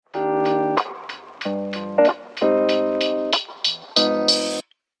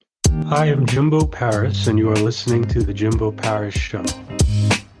I am Jimbo Paris, and you are listening to The Jimbo Paris Show.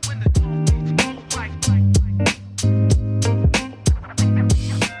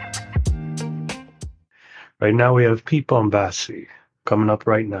 Right now we have Pete Bombaci coming up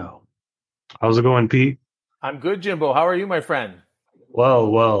right now. How's it going, Pete? I'm good, Jimbo. How are you, my friend?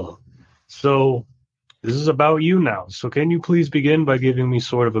 Well. So this is about you now. So can you please begin by giving me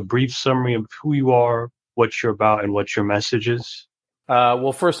sort of a brief summary of who you are, what you're about, and what your message is?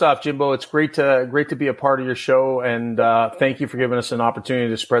 Well, first off, Jimbo, it's great to be a part of your show, and thank you for giving us an opportunity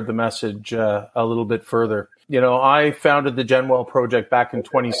to spread the message a little bit further. You know, I founded the GenWell Project back in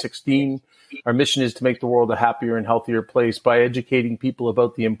 2016. Our mission is to make the world a happier and healthier place by educating people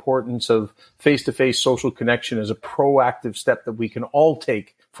about the importance of face-to-face social connection as a proactive step that we can all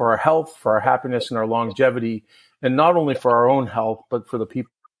take for our health, for our happiness, and our longevity, and not only for our own health, but for the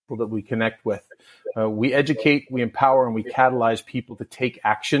people that we connect with. We educate, we empower, and we catalyze people to take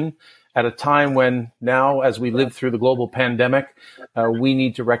action at a time when now, as we live through the global pandemic, we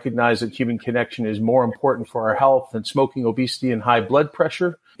need to recognize that human connection is more important for our health than smoking, obesity, and high blood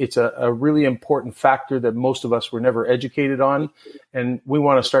pressure. It's a really important factor that most of us were never educated on. And we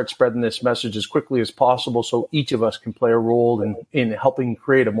want to start spreading this message as quickly as possible so each of us can play a role in helping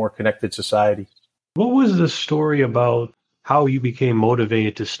create a more connected society. What was the story about how you became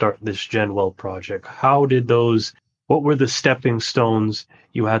motivated to start this GenWell project? What were the stepping stones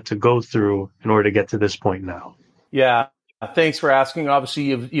you had to go through in order to get to this point now? Yeah, thanks for asking. Obviously,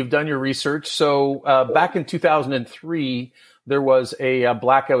 you've done your research. So back in 2003, there was a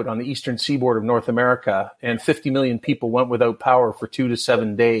blackout on the eastern seaboard of North America, and 50 million people went without power for 2 to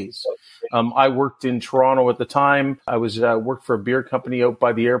 7 days. I worked in Toronto at the time. I worked for a beer company out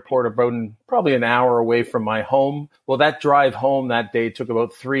by the airport, probably an hour away from my home. Well, that drive home that day took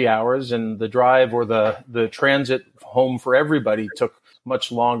about 3 hours, and the drive or the transit home for everybody took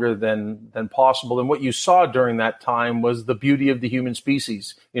much longer than possible. And what you saw during that time was the beauty of the human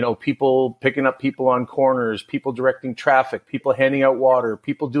species. You know, people picking up people on corners, people directing traffic, people handing out water,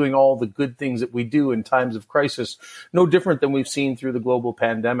 people doing all the good things that we do in times of crisis, no different than we've seen through the global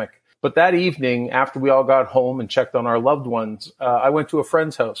pandemic. But that evening, after we all got home and checked on our loved ones, I went to a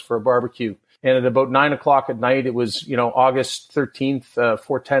friend's house for a barbecue. And at about 9 o'clock at night, it was, August 13th,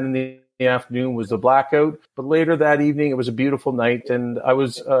 4:10 in the afternoon was the blackout. But later that evening, it was a beautiful night. And I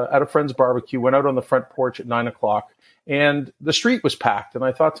was at a friend's barbecue, went out on the front porch at 9 o'clock. And the street was packed. And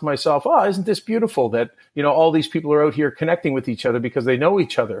I thought to myself, isn't this beautiful that, all these people are out here connecting with each other because they know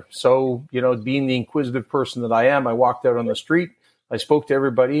each other. So, being the inquisitive person that I am, I walked out on the street. I spoke to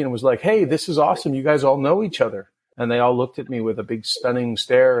everybody and was like, hey, this is awesome. You guys all know each other. And they all looked at me with a big stunning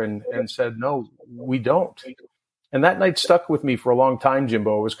stare and said, no, we don't. And that night stuck with me for a long time,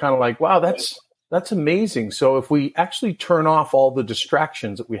 Jimbo. It was kind of like, wow, that's amazing. So if we actually turn off all the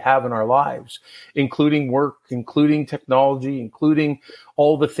distractions that we have in our lives, including work, including technology, including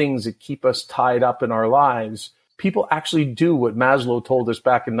all the things that keep us tied up in our lives, people actually do what Maslow told us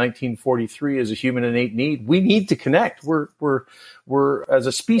back in 1943 as a human innate need. We need to connect. We're as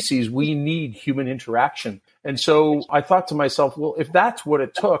a species, we need human interaction. And so I thought to myself, well, if that's what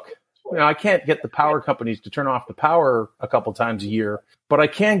it took, I can't get the power companies to turn off the power a couple times a year, but I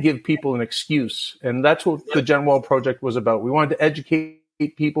can give people an excuse. And that's what the GenWell Project was about. We wanted to educate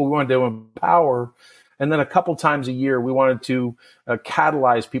people. We wanted to empower. And then a couple times a year, we wanted to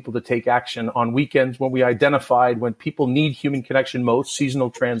catalyze people to take action on weekends when we identified when people need human connection most,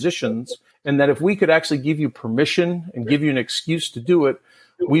 seasonal transitions, and that if we could actually give you permission and give you an excuse to do it,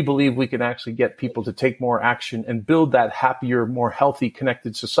 we believe we can actually get people to take more action and build that happier, more healthy,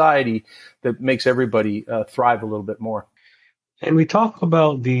 connected society that makes everybody thrive a little bit more. And we talk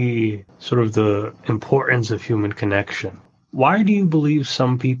about the importance of human connection. Why do you believe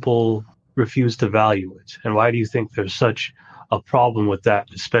some people refuse to value it? And why do you think there's such a problem with that,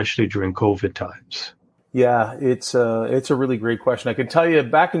 especially during COVID times? Yeah, it's a really great question. I can tell you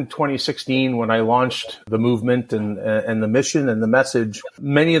back in 2016, when I launched the movement and the mission and the message,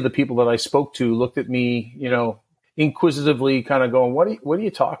 many of the people that I spoke to looked at me, inquisitively kind of going, what are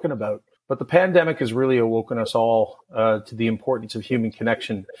you talking about? But the pandemic has really awoken us all to the importance of human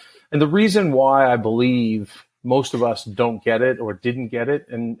connection. And the reason why I believe most of us don't get it or didn't get it.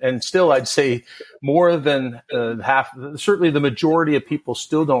 And still, I'd say more than half, certainly the majority of people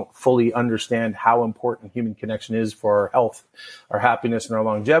still don't fully understand how important human connection is for our health, our happiness, and our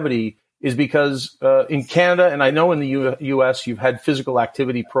longevity, is because in Canada, and I know in the U.S., you've had physical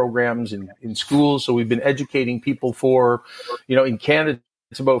activity programs in schools. So we've been educating people for, in Canada,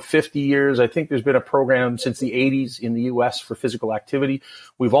 It's about 50 years. I think there's been a program since the 80s in the US for physical activity.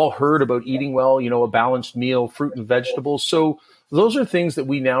 We've all heard about eating well, a balanced meal, fruit and vegetables. So those are things that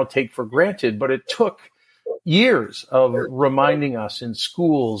we now take for granted, but it took years of reminding us in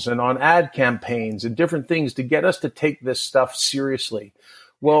schools and on ad campaigns and different things to get us to take this stuff seriously.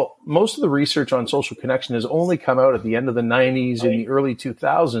 Well, most of the research on social connection has only come out at the end of the 90s and the early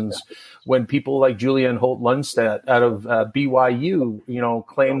 2000s when people like Julianne Holt-Lundstedt out of BYU,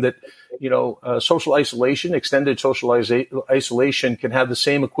 claimed that, social isolation, extended social isolation can have the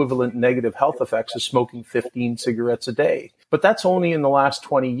same equivalent negative health effects as smoking 15 cigarettes a day. But that's only in the last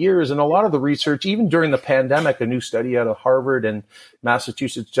 20 years. And a lot of the research, even during the pandemic, a new study out of Harvard and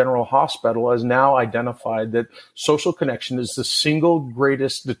Massachusetts General Hospital has now identified that social connection is the single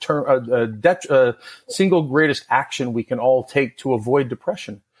greatest single greatest action we can all take to avoid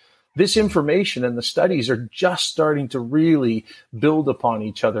depression. This information and the studies are just starting to really build upon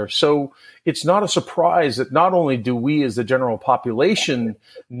each other. So it's not a surprise that not only do we as the general population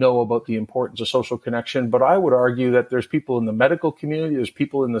know about the importance of social connection, but I would argue that there's people in the medical community, there's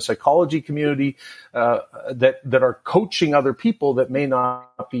people in the psychology community that are coaching other people that may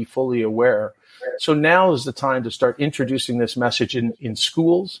not be fully aware. So now is the time to start introducing this message in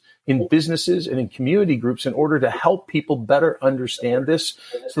schools, in businesses, and in community groups in order to help people better understand this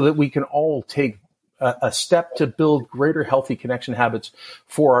so that we can all take a step to build greater healthy connection habits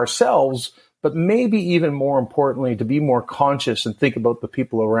for ourselves, but maybe even more importantly, to be more conscious and think about the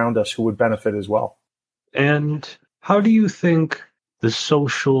people around us who would benefit as well. And how do you think the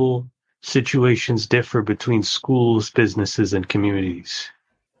social situations differ between schools, businesses, and communities?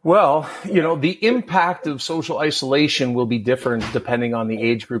 Well, the impact of social isolation will be different depending on the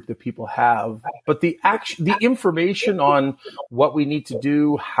age group that people have. But the information on what we need to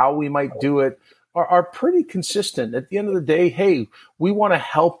do, how we might do it, are pretty consistent. At the end of the day, hey, we want to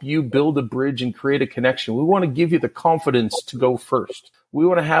help you build a bridge and create a connection. We want to give you the confidence to go first. We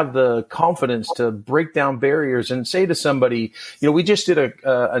want to have the confidence to break down barriers and say to somebody, we just did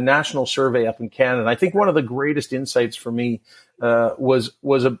a national survey up in Canada. And I think one of the greatest insights for me was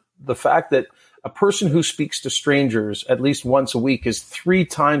the fact that a person who speaks to strangers at least once a week is 3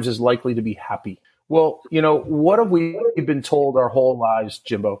 times as likely to be happy. Well, what have we been told our whole lives,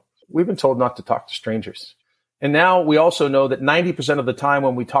 Jimbo? We've been told not to talk to strangers. And now we also know that 90% of the time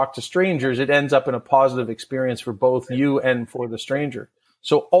when we talk to strangers, it ends up in a positive experience for both you and for the stranger.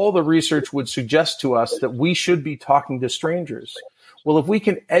 So all the research would suggest to us that we should be talking to strangers. Well, if we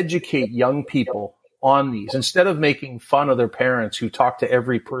can educate young people on these, instead of making fun of their parents who talk to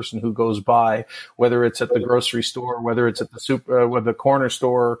every person who goes by, whether it's at the grocery store, whether it's at the corner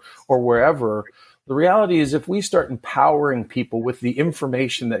store or wherever, the reality is if we start empowering people with the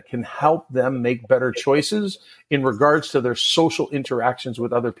information that can help them make better choices in regards to their social interactions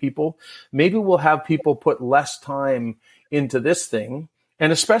with other people, maybe we'll have people put less time into this thing.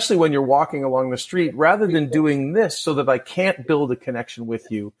 And especially when you're walking along the street, rather than doing this so that I can't build a connection with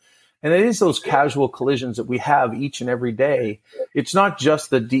you. And it is those casual collisions that we have each and every day. It's not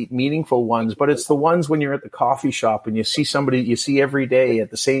just the deep, meaningful ones, but it's the ones when you're at the coffee shop and you see somebody you see every day at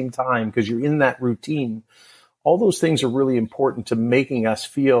the same time because you're in that routine. All those things are really important to making us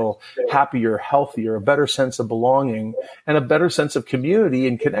feel happier, healthier, a better sense of belonging, and a better sense of community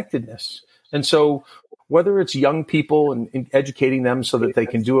and connectedness. And so whether it's young people and educating them so that they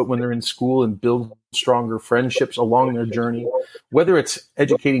can do it when they're in school and build stronger friendships along their journey, whether it's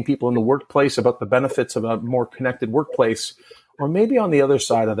educating people in the workplace about the benefits of a more connected workplace, or maybe on the other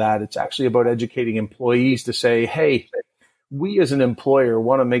side of that, it's actually about educating employees to say, hey, we as an employer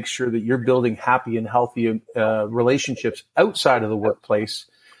want to make sure that you're building happy and healthy relationships outside of the workplace.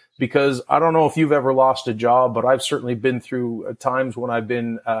 Because I don't know if you've ever lost a job, but I've certainly been through times when I've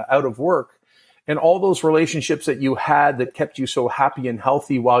been out of work. And all those relationships that you had that kept you so happy and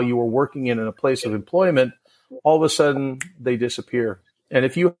healthy while you were working in a place of employment, all of a sudden they disappear. And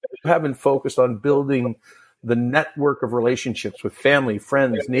if you haven't focused on building the network of relationships with family,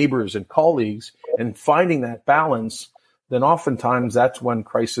 friends, neighbors, and colleagues and finding that balance, then oftentimes that's when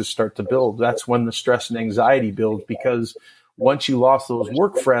crises start to build. That's when the stress and anxiety builds, because once you lost those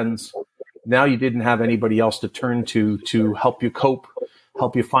work friends, now you didn't have anybody else to turn to help you cope,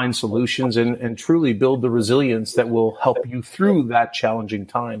 help you find solutions, and truly build the resilience that will help you through that challenging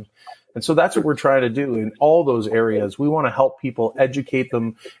time. And so that's what we're trying to do in all those areas. We want to help people, educate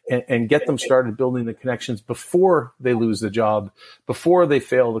them, and get them started building the connections before they lose the job, before they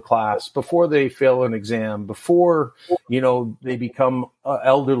fail the class, before they fail an exam, before, they become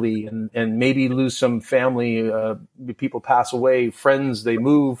elderly and maybe lose some family, people pass away, friends, they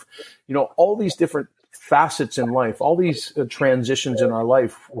move, all these different facets in life, all these transitions in our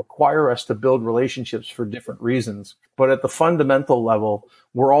life require us to build relationships for different reasons. But at the fundamental level,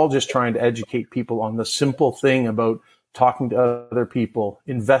 we're all just trying to educate people on the simple thing about talking to other people,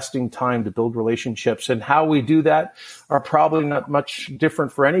 investing time to build relationships. And how we do that are probably not much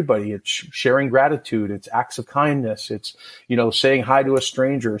different for anybody. It's sharing gratitude. It's acts of kindness. It's, saying hi to a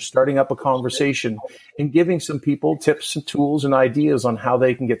stranger, starting up a conversation, and giving some people tips and tools and ideas on how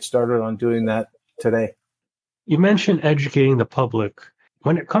they can get started on doing that today. You mentioned educating the public.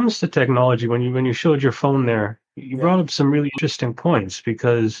 When it comes to technology, when you showed your phone there, you brought up some really interesting points,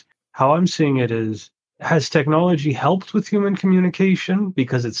 because how I'm seeing it is, has technology helped with human communication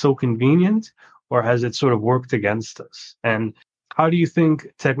because it's so convenient, or has it sort of worked against us? And how do you think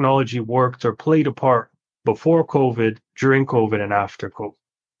technology worked or played a part before COVID, during COVID, and after COVID?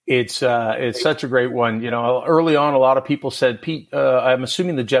 It's such a great one. Early on, a lot of people said, Pete, I'm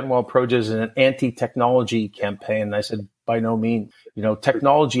assuming the Genwell approach is an anti-technology campaign. And I said, by no means.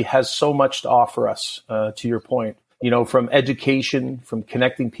 Technology has so much to offer us, to your point. From education, from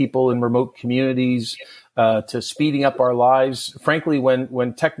connecting people in remote communities, to speeding up our lives. Frankly,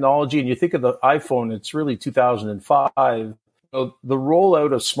 when technology, and you think of the iPhone, it's really 2005. The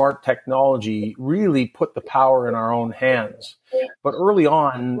rollout of smart technology really put the power in our own hands. But early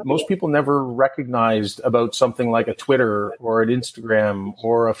on, most people never recognized about something like a Twitter or an Instagram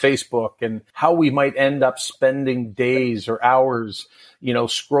or a Facebook, and how we might end up spending days or hours,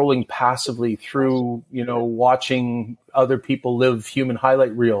 scrolling passively through, watching other people live human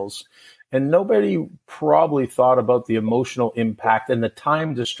highlight reels. And nobody probably thought about the emotional impact and the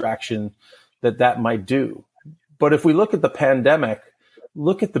time distraction that might do. But if we look at the pandemic,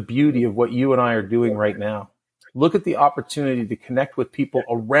 look at the beauty of what you and I are doing right now. Look at the opportunity to connect with people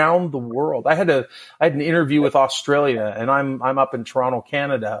around the world. I had an interview with Australia, and I'm up in Toronto,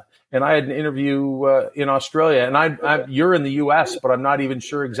 Canada, and I had an interview in Australia, and you're in the U.S., but I'm not even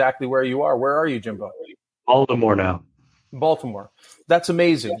sure exactly where you are. Where are you, Jimbo? Baltimore now. Baltimore. That's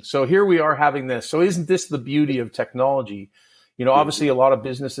amazing. So here we are having this. So isn't this the beauty of technology? Obviously a lot of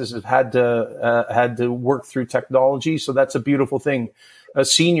businesses have had to work through technology. So that's a beautiful thing.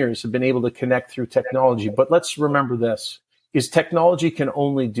 Seniors have been able to connect through technology. But let's remember this, is technology can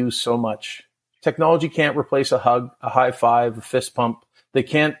only do so much. Technology can't replace a hug, a high five, a fist pump. They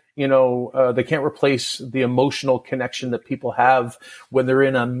can't replace the emotional connection that people have when they're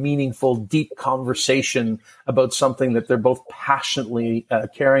in a meaningful, deep conversation about something that they're both passionately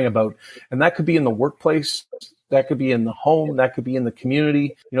caring about. And that could be in the workplace. That could be in the home. That could be in the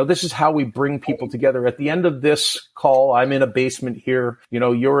community. This is how we bring people together. At the end of this call, I'm in a basement here.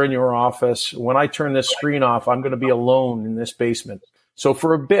 You're in your office. When I turn this screen off, I'm going to be alone in this basement. So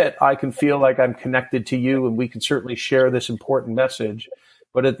for a bit, I can feel like I'm connected to you, and we can certainly share this important message.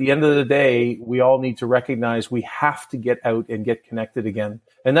 But at the end of the day, we all need to recognize we have to get out and get connected again.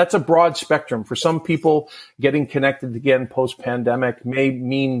 And that's a broad spectrum. For some people, getting connected again post-pandemic may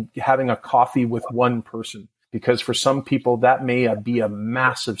mean having a coffee with one person, because for some people, that may be a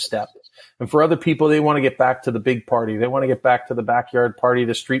massive step. And for other people, they want to get back to the big party. They want to get back to the backyard party,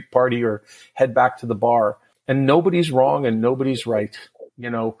 the street party, or head back to the bar. And nobody's wrong and nobody's right.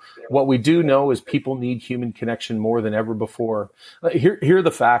 What we do know is people need human connection more than ever before. Here are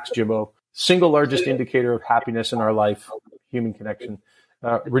the facts, Jimbo. Single largest indicator of happiness in our life, human connection.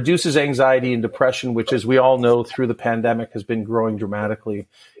 Reduces anxiety and depression, which, as we all know, through the pandemic has been growing dramatically.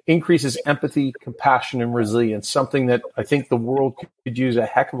 Increases empathy, compassion, and resilience, something that I think the world could use a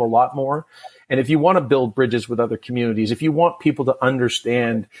heck of a lot more. And if you want to build bridges with other communities, if you want people to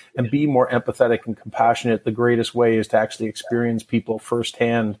understand and be more empathetic and compassionate, the greatest way is to actually experience people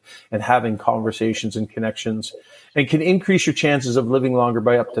firsthand and having conversations and connections, and can increase your chances of living longer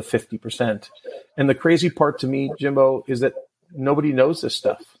by up to 50%. And the crazy part to me, Jimbo, is that nobody knows this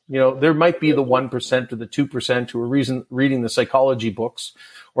stuff. There might be the 1% or the 2% who are reading the psychology books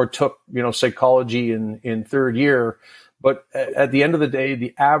or took, psychology in third year. But at the end of the day,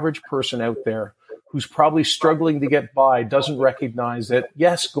 the average person out there who's probably struggling to get by doesn't recognize that,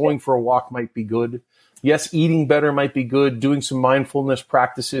 yes, going for a walk might be good. Yes, eating better might be good, doing some mindfulness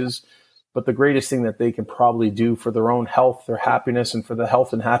practices. But the greatest thing that they can probably do for their own health, their happiness, and for the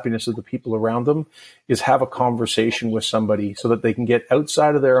health and happiness of the people around them is have a conversation with somebody so that they can get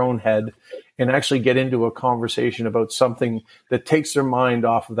outside of their own head and actually get into a conversation about something that takes their mind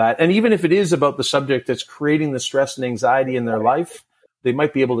off of that. And even if it is about the subject that's creating the stress and anxiety in their life, they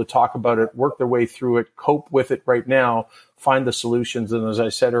might be able to talk about it, work their way through it, cope with it right now, find the solutions. And as I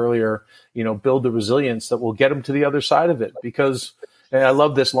said earlier, build the resilience that will get them to the other side of it. Because, and I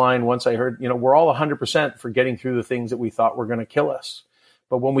love this line once I heard, we're all 100% for getting through the things that we thought were going to kill us.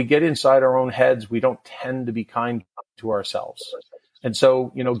 But when we get inside our own heads, we don't tend to be kind to ourselves. And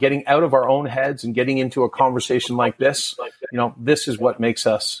so, getting out of our own heads and getting into a conversation like this, this is what makes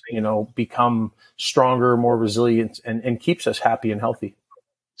us, become stronger, more resilient, and keeps us happy and healthy.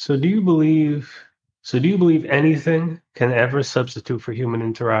 So do you believe anything can ever substitute for human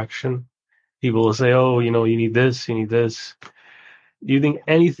interaction? People will say, oh, you need this, you need this. Do you think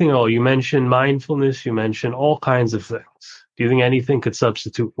anything at all? You mentioned mindfulness, you mentioned all kinds of things. Do you think anything could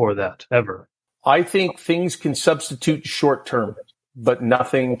substitute for that ever? I think things can substitute short term, but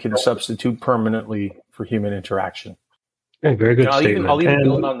nothing can substitute permanently for human interaction. Okay, very good statement. I'll even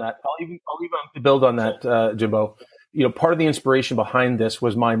build on that. I'll even build on that, Jimbo. Part of the inspiration behind this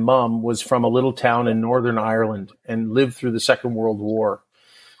was my mom was from a little town in Northern Ireland and lived through the Second World War.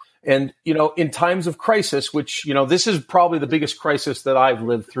 And, in times of crisis, which, this is probably the biggest crisis that I've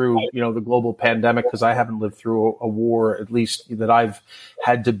lived through, the global pandemic, because I haven't lived through a war, at least that I've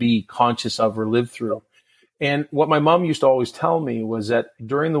had to be conscious of or lived through. And what my mom used to always tell me was that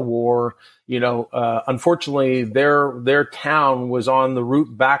during the war, unfortunately, their town was on the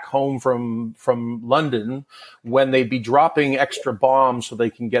route back home from London when they'd be dropping extra bombs so they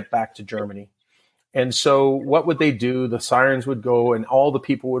can get back to Germany. And so what would they do? The sirens would go and all the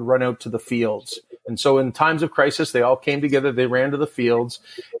people would run out to the fields. And so in times of crisis, they all came together. They ran to the fields.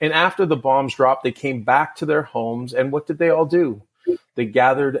 And after the bombs dropped, they came back to their homes. And what did they all do? They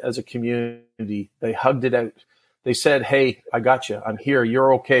gathered as a community. They hugged it out. They said, hey, I got you. I'm here.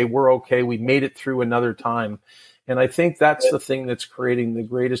 You're okay. We're okay. We made it through another time. And I think that's the thing that's creating the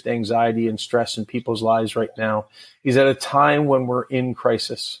greatest anxiety and stress in people's lives right now, is at a time when we're in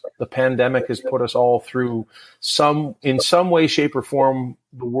crisis. The pandemic has put us all through in some way, shape, or form.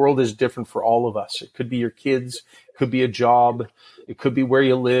 The world is different for all of us. It could be your kids, it could be a job, it could be where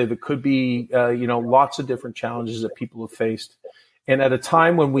you live, it could be, lots of different challenges that people have faced. And at a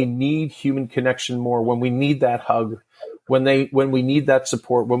time when we need human connection more, when we need that hug, when we need that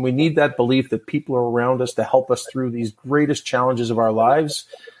support, when we need that belief that people are around us to help us through these greatest challenges of our lives,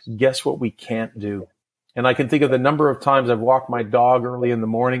 guess what we can't do? And I can think of the number of times I've walked my dog early in the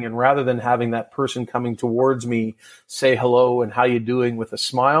morning, and rather than having that person coming towards me say hello and how you doing with a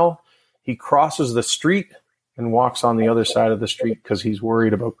smile, he crosses the street and walks on the other side of the street because he's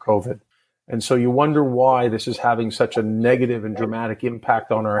worried about COVID. And so you wonder why this is having such a negative and dramatic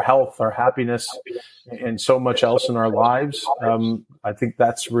impact on our health, our happiness, and so much else in our lives. I think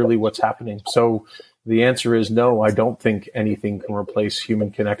that's really what's happening. So the answer is no, I don't think anything can replace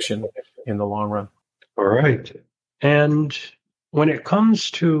human connection in the long run. All right. And when it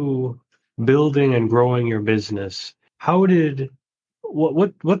comes to building and growing your business,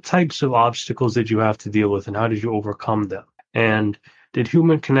 what types of obstacles did you have to deal with, and how did you overcome them? And did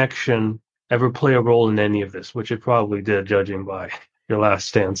human connection ever play a role in any of this, which it probably did, judging by your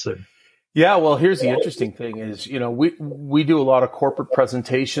last answer? Yeah, well, here's the interesting thing is, we do a lot of corporate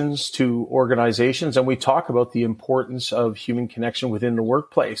presentations to organizations, and we talk about the importance of human connection within the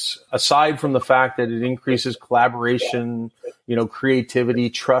workplace. Aside from the fact that it increases collaboration, creativity,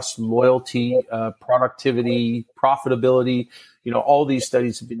 trust, loyalty, productivity, profitability, all these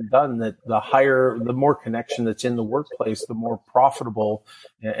studies have been done that the more connection that's in the workplace, the more profitable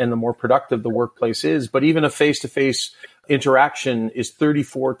and the more productive the workplace is. But even a face-to-face interaction is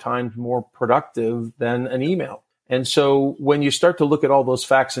 34 times more productive than an email. And so when you start to look at all those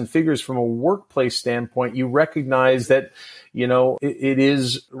facts and figures from a workplace standpoint, you recognize that, it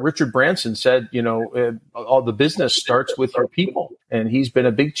is, Richard Branson said, all the business starts with your people. And he's been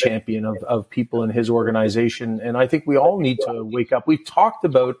a big champion of people in his organization. And I think we all need to wake up. We've talked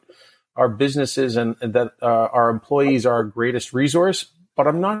about our businesses and that our employees are our greatest resource, but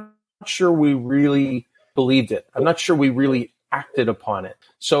I'm not sure we really believed it. I'm not sure we really acted upon it.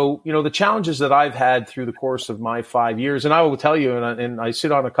 So, the challenges that I've had through the course of my 5 years, and I will tell you, and I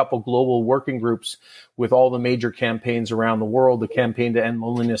sit on a couple global working groups with all the major campaigns around the world, the campaign to end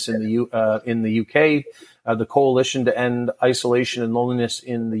loneliness in the UK, the coalition to end isolation and loneliness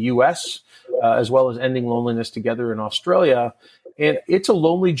in the US, as well as ending loneliness together in Australia. And it's a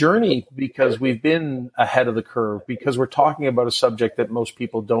lonely journey because we've been ahead of the curve, because we're talking about a subject that most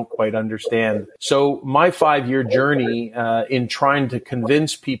people don't quite understand. So my 5-year journey in trying to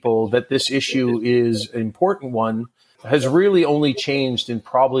convince people that this issue is an important one has really only changed in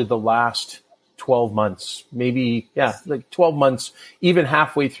probably the last 12 months, maybe, like 12 months, even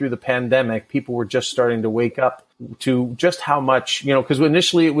halfway through the pandemic, people were just starting to wake up to just how much, because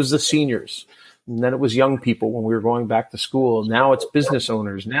initially it was the seniors. And then it was young people when we were going back to school. Now it's business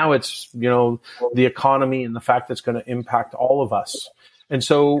owners. Now it's, the economy and the fact that it's going to impact all of us. And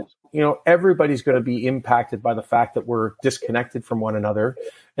so everybody's going to be impacted by the fact that we're disconnected from one another.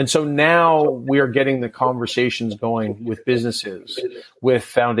 And so now we are getting the conversations going with businesses, with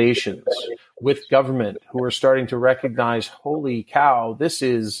foundations, with government, who are starting to recognize, holy cow, this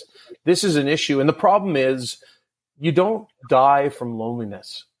is an issue. And the problem is you don't die from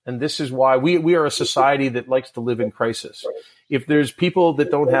loneliness. And this is why we are a society that likes to live in crisis. If there's people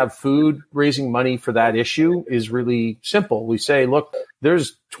that don't have food, raising money for that issue is really simple. We say, look,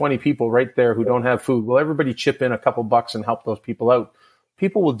 there's 20 people right there who don't have food. Will everybody chip in a couple bucks and help those people out?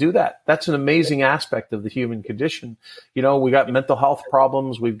 People will do that. That's an amazing aspect of the human condition. We got mental health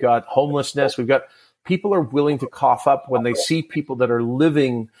problems. We've got homelessness. People are willing to cough up when they see people that are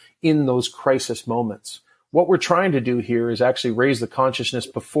living in those crisis moments. What we're trying to do here is actually raise the consciousness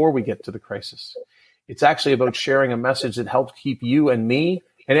before we get to the crisis. It's actually about sharing a message that helps keep you and me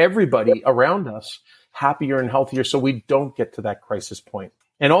and everybody around us happier and healthier so we don't get to that crisis point.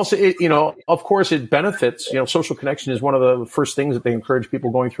 And also, of course, it benefits. Social connection is one of the first things that they encourage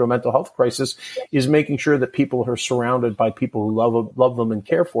people going through a mental health crisis, is making sure that people are surrounded by people who love them and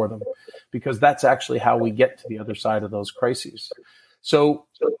care for them, because that's actually how we get to the other side of those crises. So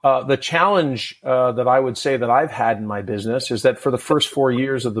the challenge that I would say that I've had in my business is that for the first 4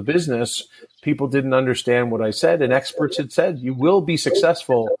 years of the business, people didn't understand what I said, and experts had said, you will be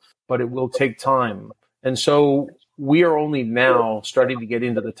successful, but it will take time. And so we are only now starting to get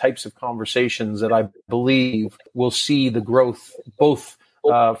into the types of conversations that I believe will see the growth, both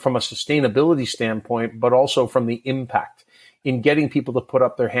from a sustainability standpoint, but also from the impact in getting people to put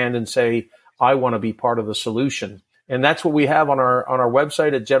up their hand and say, I want to be part of the solution. And that's what we have on our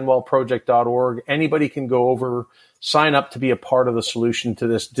website at genwellproject.org. Anybody can go over, sign up to be a part of the solution to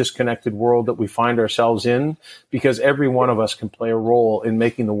this disconnected world that we find ourselves in, because every one of us can play a role in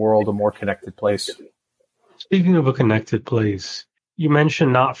making the world a more connected place. Speaking of a connected place, you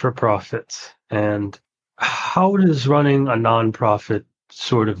mentioned not-for-profits. And how does running a nonprofit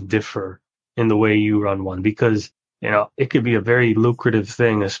sort of differ in the way you run one? Because, it could be a very lucrative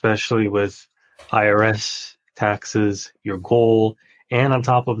thing, especially with IRS, taxes, your goal, and on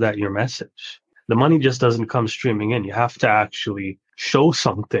top of that, your message. The money just doesn't come streaming in. You have to actually show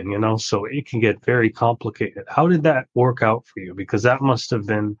something, so it can get very complicated. How did that work out for you? Because that must have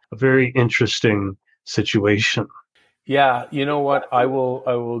been a very interesting situation. Yeah, you know what?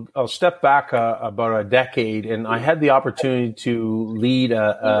 I'll step back about a decade, and I had the opportunity to lead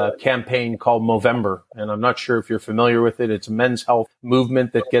a campaign called Movember. And I'm not sure if you're familiar with it. It's a men's health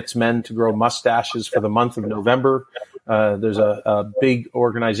movement that gets men to grow mustaches for the month of November. There's a big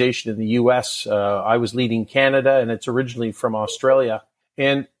organization in the US. I was leading Canada, and it's originally from Australia.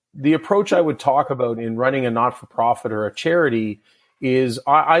 And the approach I would talk about in running a not-for-profit or a charity is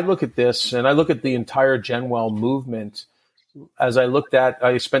I look at this, and I look at the entire GenWell movement as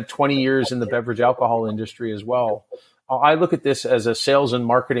I spent 20 years in the beverage alcohol industry as well. I look at this as a sales and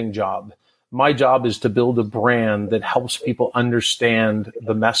marketing job. My job is to build a brand that helps people understand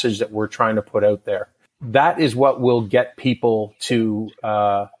the message that we're trying to put out there. That is what will get people to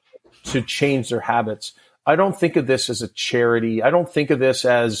change their habits. I don't think of this as a charity. I don't think of this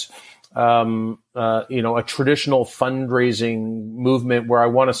as a traditional fundraising movement where I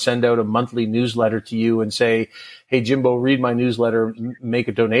want to send out a monthly newsletter to you and say, hey, Jimbo, read my newsletter, make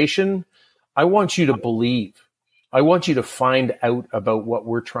a donation. I want you to believe. I want you to find out about what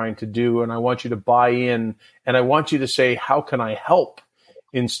we're trying to do, and I want you to buy in, and I want you to say, how can I help?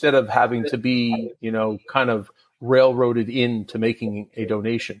 Instead of having to be, kind of railroaded into making a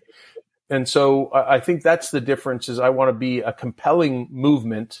donation. And so I think that's the difference, is I want to be a compelling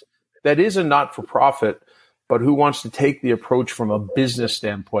movement that is a not-for-profit, but who wants to take the approach from a business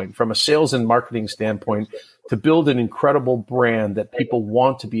standpoint, from a sales and marketing standpoint, to build an incredible brand that people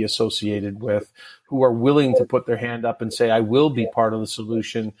want to be associated with, who are willing to put their hand up and say, I will be part of the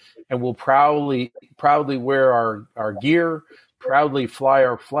solution, and will proudly wear our gear, proudly fly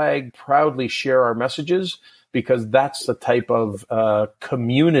our flag, proudly share our messages, because that's the type of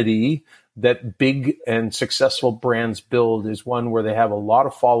community that big and successful brands build, is one where they have a lot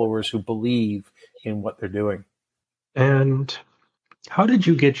of followers who believe in what they're doing. And how did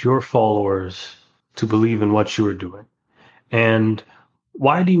you get your followers to believe in what you were doing? And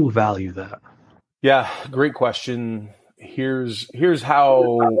why do you value that? Yeah, great question. Here's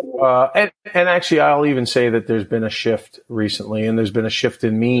how, and actually I'll even say that there's been a shift recently, and there's been a shift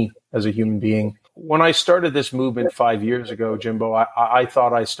in me as a human being. When I started this movement 5 years ago, Jimbo, I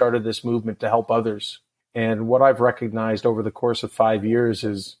thought I started this movement to help others. And what I've recognized over the course of 5 years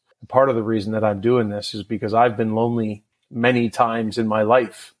is part of the reason that I'm doing this is because I've been lonely many times in my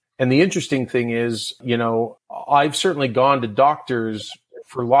life. And the interesting thing is, I've certainly gone to doctors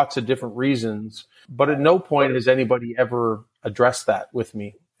for lots of different reasons. But at no point has anybody ever addressed that with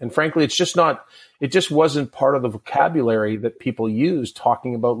me. And frankly, it just wasn't part of the vocabulary that people use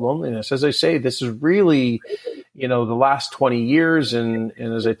talking about loneliness. As I say, this is really, the last 20 years. And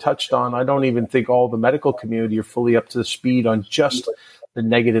as I touched on, I don't even think all the medical community are fully up to the speed on just the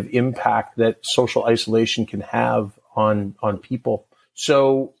negative impact that social isolation can have on people.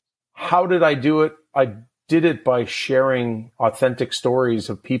 So how did I do it? I did it by sharing authentic stories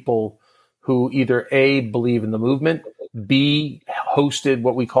of people who either A, believe in the movement, B, hosted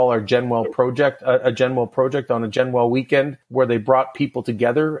what we call our GenWell project, a GenWell project on a GenWell weekend where they brought people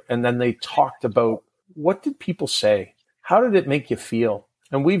together and then they talked about what did people say? How did it make you feel?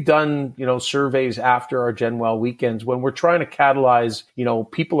 And we've done, surveys after our GenWell weekends when we're trying to catalyze,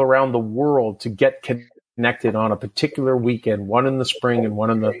 people around the world to get connected on a particular weekend, one in the spring and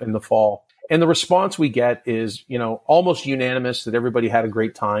one in the fall. And the response we get is, almost unanimous that everybody had a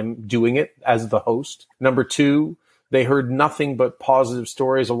great time doing it as the host. Number two, they heard nothing but positive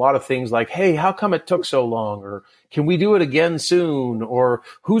stories, a lot of things like, hey, how come it took so long? Or can we do it again soon? Or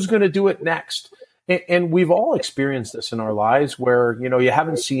who's going to do it next? And we've all experienced this in our lives where, you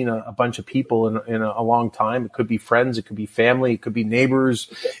haven't seen a bunch of people in a long time. It could be friends. It could be family. It could be neighbors.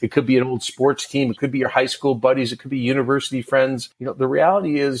 It could be an old sports team. It could be your high school buddies. It could be university friends. The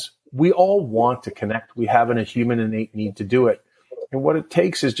reality is we all want to connect. We have a human innate need to do it. And what it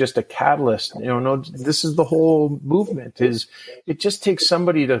takes is just a catalyst. This is the whole movement is it just takes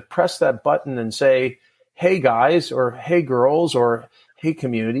somebody to press that button and say, hey guys, or hey girls, or hey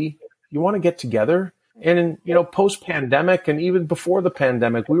community, you want to get together? And post-pandemic and even before the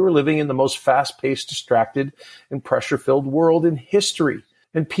pandemic, we were living in the most fast-paced, distracted, and pressure-filled world in history.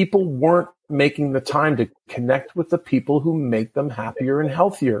 And people weren't making the time to connect with the people who make them happier and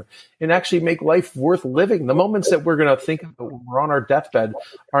healthier and actually make life worth living. The moments that we're going to think about when we're on our deathbed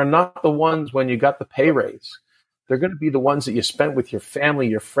are not the ones when you got the pay raise. They're going to be the ones that you spent with your family,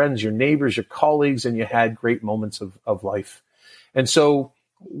 your friends, your neighbors, your colleagues, and you had great moments of life. And so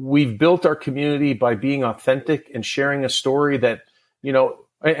we've built our community by being authentic and sharing a story that,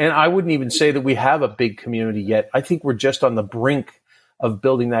 and I wouldn't even say that we have a big community yet. I think we're just on the brink of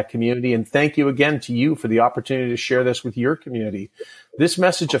building that community. And thank you again to you for the opportunity to share this with your community. This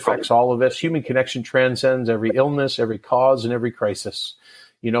message affects all of us. Human connection transcends every illness, every cause, and every crisis.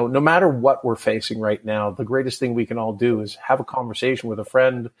 No matter what we're facing right now, the greatest thing we can all do is have a conversation with a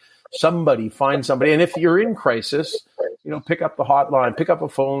friend, find somebody. And if you're in crisis, pick up the hotline, pick up a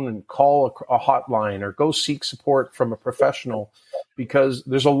phone and call a hotline or go seek support from a professional, because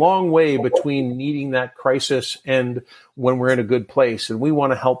there's a long way between needing that crisis and when we're in a good place. And we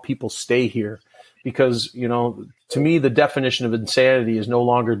want to help people stay here because, to me, the definition of insanity is no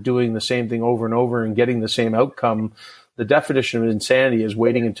longer doing the same thing over and over and getting the same outcome. The definition of insanity is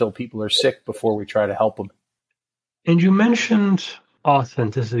waiting until people are sick before we try to help them. And you mentioned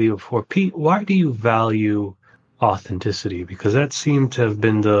authenticity before. Pete, why do you value authenticity? Because that seemed to have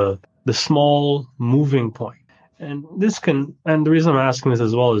been the small moving point. And the reason I'm asking this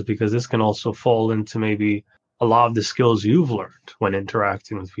as well is because this can also fall into maybe a lot of the skills you've learned when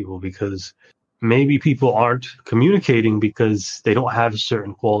interacting with people, because maybe people aren't communicating because they don't have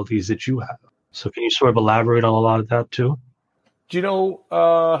certain qualities that you have. So can you sort of elaborate on a lot of that too?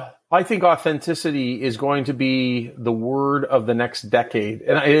 I think authenticity is going to be the word of the next decade.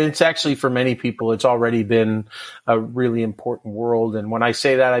 And it's actually, for many people, it's already been a really important word. And when I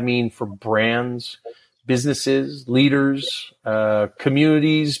say that, I mean for brands, businesses, leaders,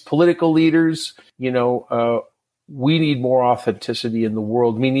 communities, political leaders. We need more authenticity in the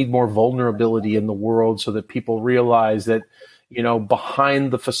world. We need more vulnerability in the world so that people realize that,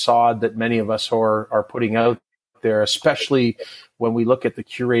 behind the facade that many of us are putting out there, especially when we look at the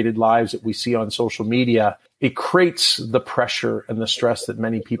curated lives that we see on social media, it creates the pressure and the stress that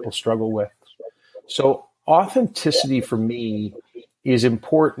many people struggle with. So authenticity for me is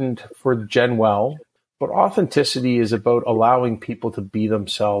important for GenWell, but authenticity is about allowing people to be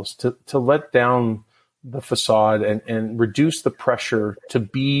themselves, to let down the facade and reduce the pressure to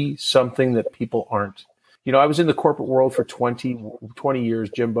be something that people aren't. I was in the corporate world for 20 years,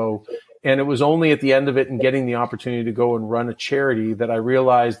 Jimbo, and it was only at the end of it and getting the opportunity to go and run a charity that I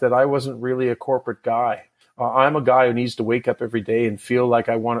realized that I wasn't really a corporate guy. I'm a guy who needs to wake up every day and feel like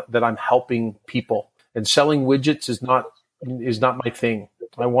that I'm helping people. And selling widgets is not my thing.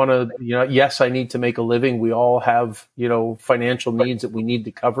 I want to, yes, I need to make a living. We all have, financial needs that we need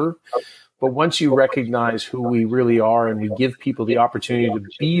to cover. But once you recognize who we really are and we give people the opportunity to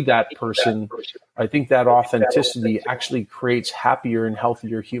be that person, I think that authenticity actually creates happier and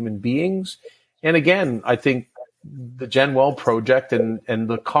healthier human beings. And again, I think the Gen Well project and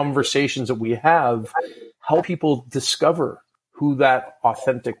the conversations that we have help people discover who that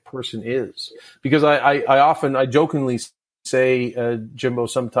authentic person is. Because I jokingly say, Jimbo,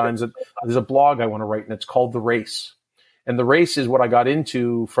 sometimes that there's a blog I want to write, and it's called The Race. And the race is what I got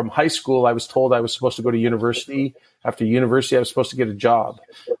into from high school. I was told I was supposed to go to university. After university, I was supposed to get a job.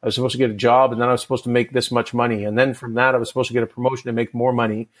 I was supposed to get a job, and then I was supposed to make this much money. And then from that, I was supposed to get a promotion and make more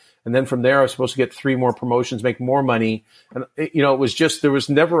money. And then from there, I was supposed to get 3 more promotions, make more money. And, it was just, there was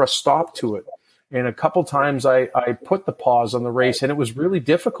never a stop to it. And a couple times I put the pause on the race, and it was really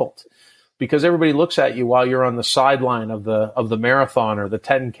difficult because everybody looks at you while you're on the sideline of the marathon or the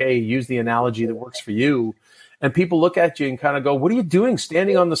 10K. Use the analogy that works for you. And people look at you and kind of go, what are you doing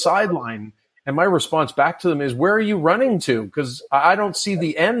standing on the sideline? And my response back to them is, where are you running to? Because I don't see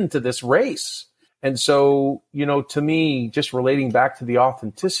the end to this race. And so, to me, just relating back to the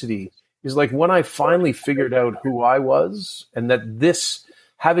authenticity is like when I finally figured out who I was and that this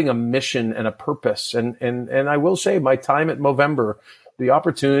having a mission and a purpose. And I will say my time at Movember, the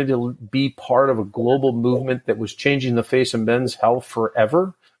opportunity to be part of a global movement that was changing the face of men's health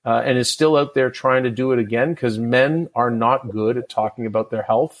forever. And is still out there trying to do it again because men are not good at talking about their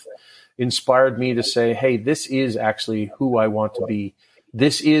health, inspired me to say, hey, this is actually who I want to be.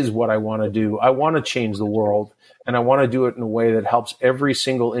 This is what I want to do. I want to change the world, and I want to do it in a way that helps every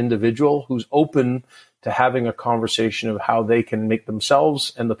single individual who's open to having a conversation of how they can make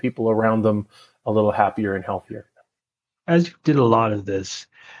themselves and the people around them a little happier and healthier. As you did a lot of this,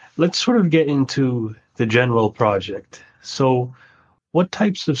 let's sort of get into the General Project. So what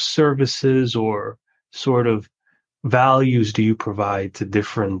types of services or sort of values do you provide to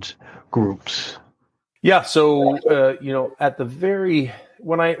different groups? Yeah. So, at the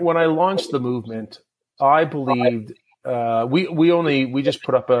when I launched the movement, I believed, we just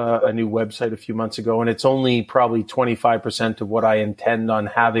put up a new website a few months ago, and it's only probably 25% of what I intend on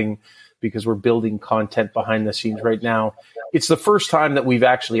having because we're building content behind the scenes right now. It's the first time that we've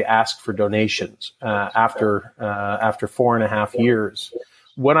actually asked for donations after 4.5 years.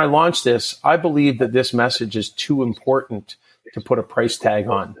 When I launched this, I believe that this message is too important to put a price tag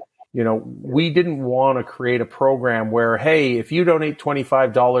on. We didn't want to create a program where, hey, if you donate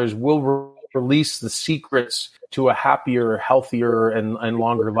 $25, we'll release the secrets to a happier, healthier, and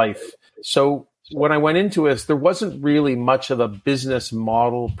longer life. So when I went into this, there wasn't really much of a business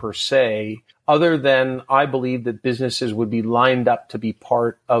model per se, other than I believe that businesses would be lined up to be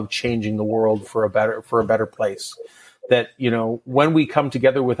part of changing the world for a better place. That, when we come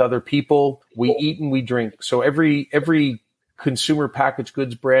together with other people, we eat and we drink. So every consumer packaged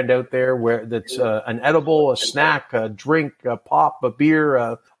goods brand out there where that's an edible, a snack, a drink, a pop, a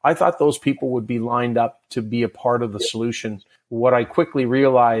beer, I thought those people would be lined up to be a part of the solution. What I quickly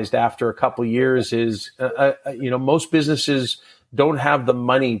realized after a couple of years is, most businesses don't have the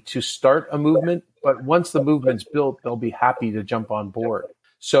money to start a movement, but once the movement's built, they'll be happy to jump on board.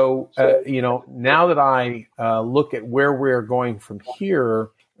 So, now that I look at where we're going from here,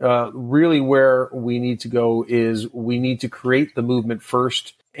 really where we need to go is we need to create the movement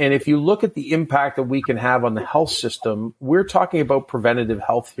first. And if you look at the impact that we can have on the health system, we're talking about preventative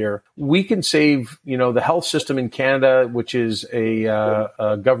health here. We can save, the health system in Canada, which is a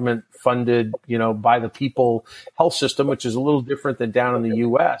government funded, by the people health system, which is a little different than down in the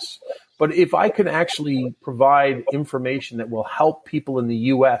US. But if I can actually provide information that will help people in the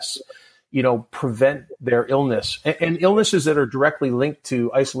US, prevent their illness, and illnesses that are directly linked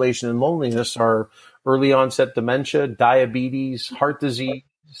to isolation and loneliness are early onset dementia, diabetes, heart disease,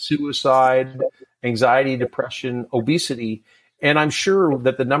 suicide, anxiety, depression, obesity. And I'm sure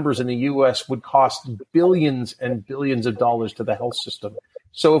that the numbers in the US would cost billions and billions of dollars to the health system.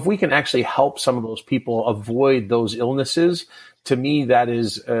 So if we can actually help some of those people avoid those illnesses, to me, that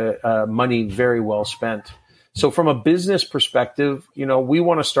is money very well spent. So from a business perspective, we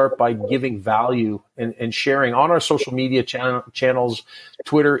want to start by giving value and sharing on our social media channels,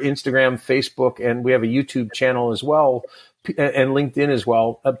 Twitter, Instagram, Facebook, and we have a YouTube channel as well, and LinkedIn as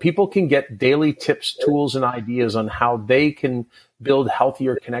well. People can get daily tips, tools, and ideas on how they can build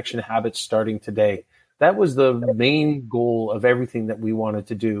healthier connection habits starting today. That was the main goal of everything that we wanted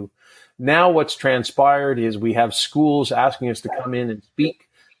to do. Now what's transpired is we have schools asking us to come in and speak.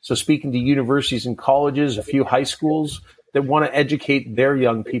 So speaking to universities and colleges, a few high schools that want to educate their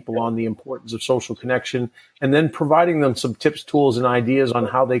young people on the importance of social connection, and then providing them some tips, tools, and ideas on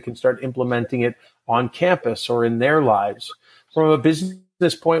how they can start implementing it on campus or in their lives. From a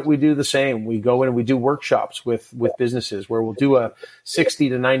business point, we do the same. We go in and we do workshops with businesses where we'll do a 60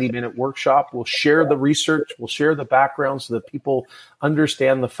 to 90-minute workshop. We'll share the research. We'll share the background so that people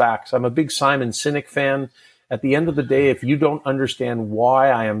understand the facts. I'm a big Simon Sinek fan. At the end of the day, if you don't understand why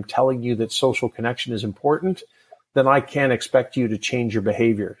I am telling you that social connection is important, then I can't expect you to change your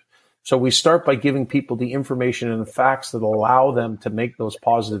behavior. So we start by giving people the information and the facts that allow them to make those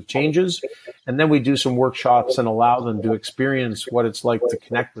positive changes. And then we do some workshops and allow them to experience what it's like to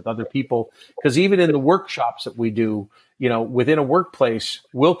connect with other people. Because even in the workshops that we do, within a workplace,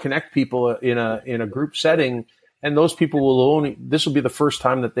 we'll connect people in a group setting. And those people this will be the first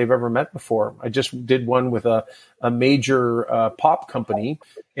time that they've ever met before. I just did one with a major pop company.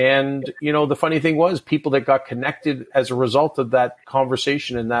 And, the funny thing was people that got connected as a result of that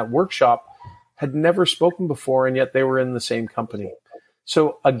conversation in that workshop had never spoken before, and yet they were in the same company.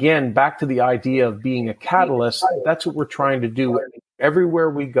 So again, back to the idea of being a catalyst, that's what we're trying to do everywhere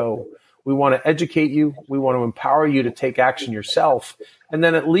we go. We want to educate you. We want to empower you to take action yourself. And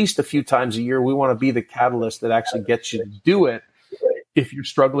then at least a few times a year, we want to be the catalyst that actually gets you to do it if you're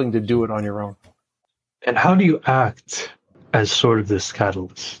struggling to do it on your own. And how do you act as sort of this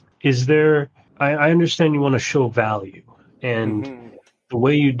catalyst? Is there, I understand you want to show value, and the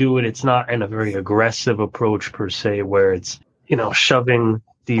way you do it, it's not in a very aggressive approach per se, where it's, shoving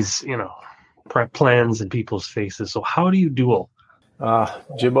these, plans in people's faces. So how do you do all?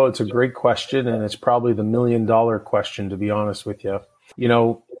 Jimbo, it's a great question, and it's probably the $1 million question, to be honest with you.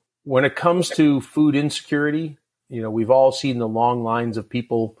 When it comes to food insecurity, we've all seen the long lines of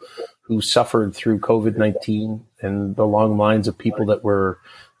people who suffered through COVID-19 and the long lines of people that were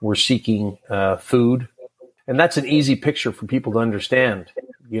seeking food. And that's an easy picture for people to understand.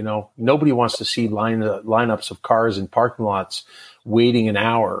 Nobody wants to see lineups of cars in parking lots waiting an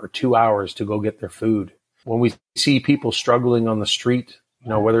hour or 2 hours to go get their food. When we see people struggling on the street,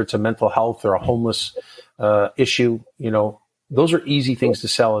 whether it's a mental health or a homeless issue, those are easy things to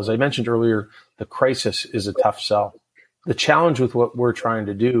sell. As I mentioned earlier, the crisis is a tough sell. The challenge with what we're trying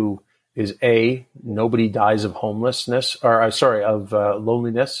to do is nobody dies of homelessness, of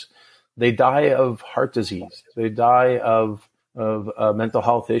loneliness. They die of heart disease. They die of a mental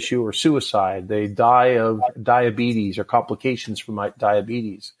health issue or suicide. They die of diabetes or complications from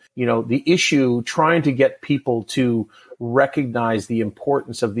diabetes. The issue, trying to get people to recognize the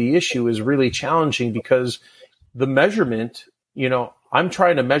importance of the issue is really challenging, because the measurement, I'm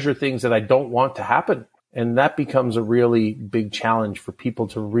trying to measure things that I don't want to happen. And that becomes a really big challenge for people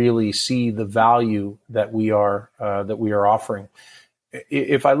to really see the value that we are offering.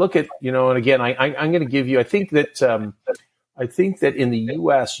 If I look at, and again, I'm going to give you, I think that in the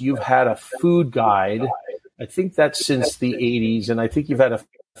U.S. you've had a food guide. I think that's since the 80s. And I think you've had a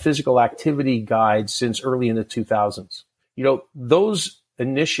physical activity guide since early in the 2000s. Those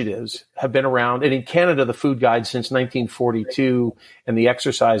initiatives have been around. And in Canada, the food guide since 1942 and the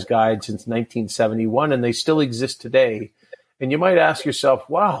exercise guide since 1971, and they still exist today. And you might ask yourself,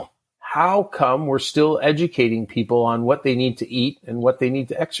 wow, how come we're still educating people on what they need to eat and what they need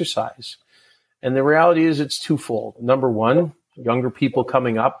to exercise? And the reality is it's twofold. Number one, younger people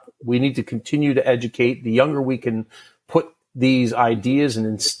coming up, we need to continue to educate. The younger we can put these ideas and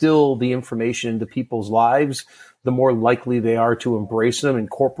instill the information into people's lives, the more likely they are to embrace them,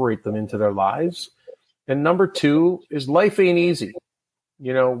 incorporate them into their lives. And number two is life ain't easy.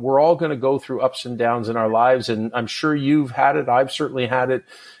 We're all going to go through ups and downs in our lives, and I'm sure you've had it. I've certainly had it.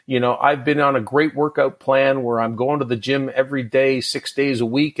 I've been on a great workout plan where I'm going to the gym every day, 6 days a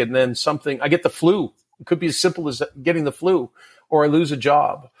week, and then I get the flu. It could be as simple as getting the flu, or I lose a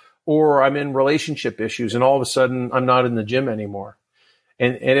job, or I'm in relationship issues, and all of a sudden I'm not in the gym anymore.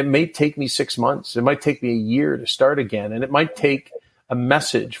 And it may take me 6 months. It might take me a year to start again. And it might take a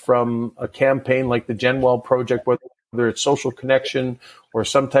message from a campaign like the GenWell Project, whether it's social connection or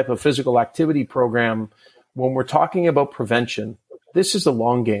some type of physical activity program. When we're talking about prevention, this is a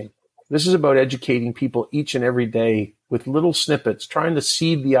long game. This is about educating people each and every day with little snippets, trying to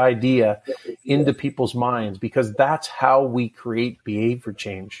seed the idea into people's minds, because that's how we create behavior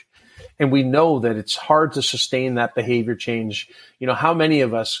change. And we know that it's hard to sustain that behavior change. How many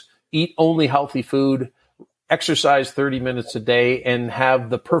of us eat only healthy food, exercise 30 minutes a day, and have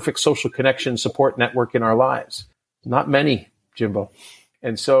the perfect social connection support network in our lives? Not many, Jimbo.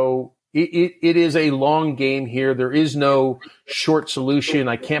 And so it is a long game here. There is no short solution.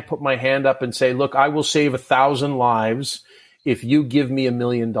 I can't put my hand up and say, look, I will save 1,000 lives if you give me $1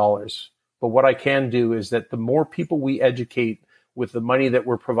 million. But what I can do is that the more people we educate with the money that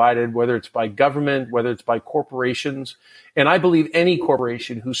we're provided, whether it's by government, whether it's by corporations. And I believe any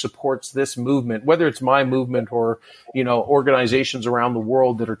corporation who supports this movement, whether it's my movement or, organizations around the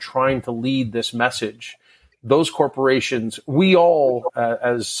world that are trying to lead this message, those corporations, we all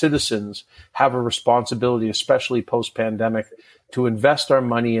as citizens have a responsibility, especially post-pandemic, to invest our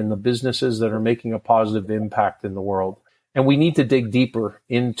money in the businesses that are making a positive impact in the world. And we need to dig deeper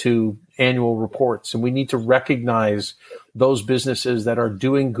into annual reports, and we need to recognize those businesses that are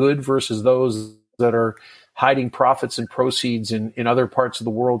doing good versus those that are hiding profits and proceeds in other parts of the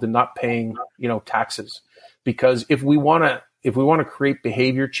world and not paying, taxes. Because if we want to create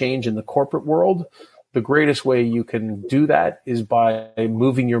behavior change in the corporate world, the greatest way you can do that is by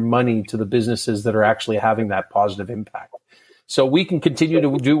moving your money to the businesses that are actually having that positive impact. So we can continue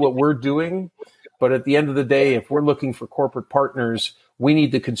to do what we're doing, but at the end of the day, if we're looking for corporate partners, we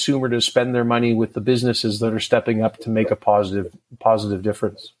need the consumer to spend their money with the businesses that are stepping up to make a positive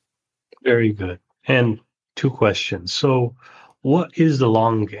difference. Very good. And 2 questions. So what is the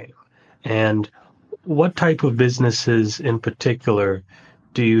long game? And what type of businesses in particular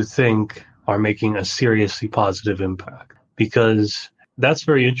do you think are making a seriously positive impact? Because that's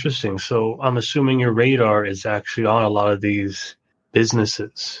very interesting. So I'm assuming your radar is actually on a lot of these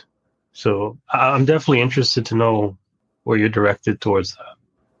businesses. So I'm definitely interested to know where you're directed towards that.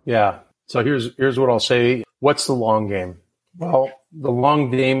 Yeah. So here's what I'll say. What's the long game? Well, the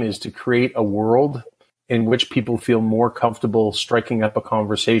long game is to create a world in which people feel more comfortable striking up a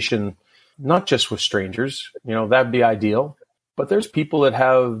conversation, not just with strangers. That'd be ideal. But there's people that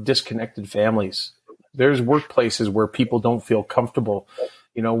have disconnected families. There's workplaces where people don't feel comfortable.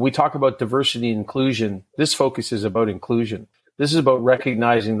 We talk about diversity and inclusion. This focus is about inclusion. This is about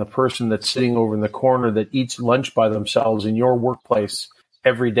recognizing the person that's sitting over in the corner that eats lunch by themselves in your workplace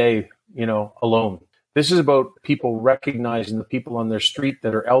every day, alone. This is about people recognizing the people on their street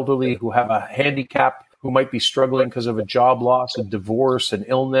that are elderly, who have a handicap, who might be struggling because of a job loss, a divorce, an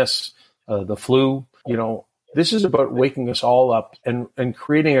illness, the flu. This is about waking us all up and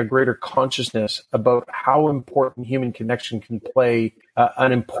creating a greater consciousness about how important human connection can play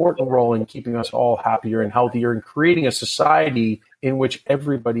an important role in keeping us all happier and healthier, and creating a society in which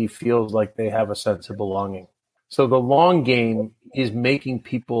everybody feels like they have a sense of belonging. So the long game is making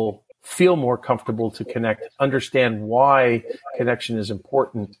people feel more comfortable to connect, understand why connection is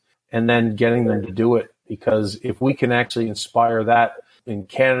important, and then getting them to do it. Because if we can actually inspire that in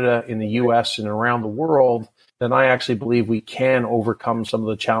Canada, in the US, and around the world, then I actually believe we can overcome some of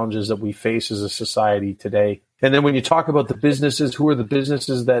the challenges that we face as a society today. And then when you talk about the businesses, who are the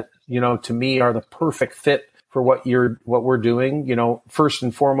businesses that, to me are the perfect fit for what we're doing? First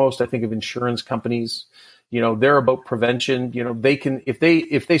and foremost, I think of insurance companies. They're about prevention. They can, if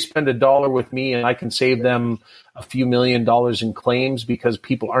they spend $1 with me and I can save them a few $1 million in claims because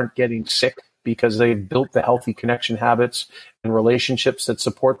people aren't getting sick because they've built the healthy connection habits and relationships that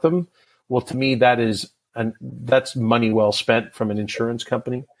support them. Well, to me, that's money well spent from an insurance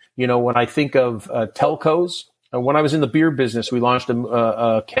company. When I think of telcos, when I was in the beer business, we launched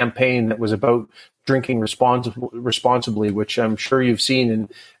a campaign that was about drinking responsibly, which I'm sure you've seen,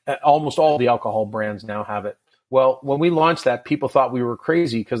 and almost all the alcohol brands now have it. Well, when we launched that, people thought we were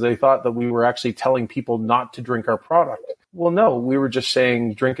crazy because they thought that we were actually telling people not to drink our product. Well, no, we were just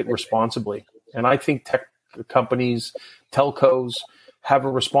saying drink it responsibly. And I think tech companies, telcos, have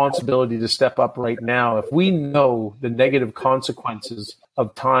a responsibility to step up right now. If we know the negative consequences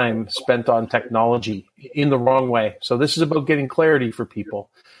of time spent on technology in the wrong way, so this is about getting clarity for people,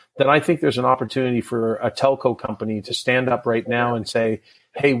 then I think there's an opportunity for a telco company to stand up right now and say,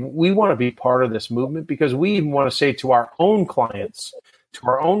 hey, we want to be part of this movement, because we even want to say to our own clients, to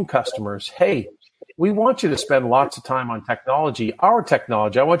our own customers, hey, we want you to spend lots of time on technology, our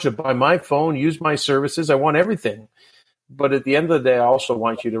technology. I want you to buy my phone, use my services. I want everything. But at the end of the day, I also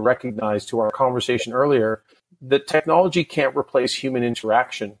want you to recognize, to our conversation earlier, that technology can't replace human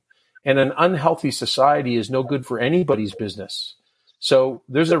interaction. And an unhealthy society is no good for anybody's business. So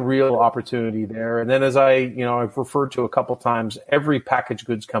there's a real opportunity there. And then, as I've referred to a couple times, every packaged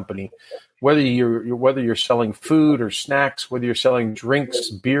goods company, whether you're selling food or snacks, whether you're selling drinks,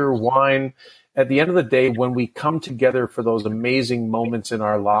 beer, wine, at the end of the day, when we come together for those amazing moments in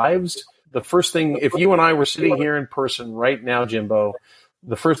our lives, the first thing, if you and I were sitting here in person right now, Jimbo,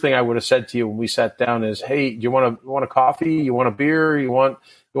 the first thing I would have said to you when we sat down is, hey, do you want a coffee? You want a beer? You want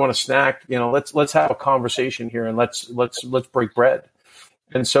a snack? Let's have a conversation here, and let's break bread.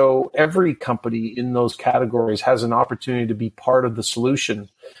 And so every company in those categories has an opportunity to be part of the solution,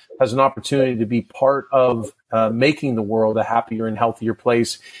 has an opportunity to be part of making the world a happier and healthier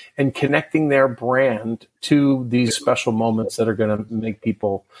place, and connecting their brand to these special moments that are going to make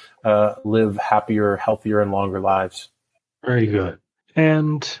people live happier, healthier, and longer lives. Very good.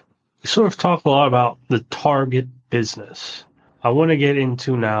 And we sort of talk a lot about the target business. I want to get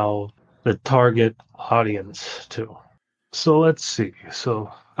into now the target audience too. So let's see.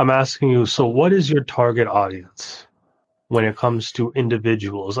 So I'm asking you, so what is your target audience when it comes to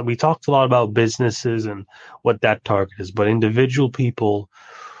individuals? We talked a lot about businesses and what that target is, but individual people,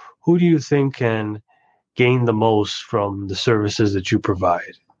 who do you think can gain the most from the services that you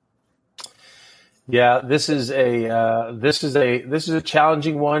provide? Yeah, this is a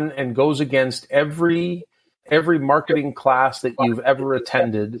challenging one and goes against every marketing class that you've ever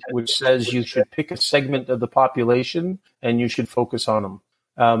attended, which says you should pick a segment of the population and you should focus on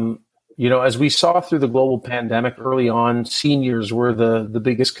them. As we saw through the global pandemic early on, seniors were the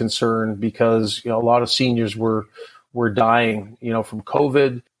biggest concern because a lot of seniors were dying, from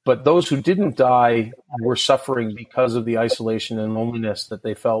COVID. But those who didn't die were suffering because of the isolation and loneliness that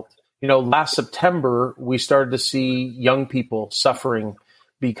they felt. Last September, we started to see young people suffering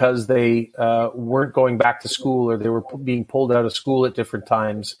because they weren't going back to school or they were being pulled out of school at different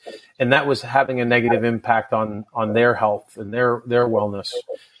times. And that was having a negative impact on their health and their wellness.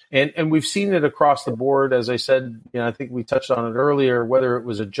 And we've seen it across the board. As I said, I think we touched on it earlier, whether it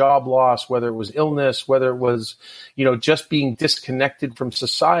was a job loss, whether it was illness, whether it was, just being disconnected from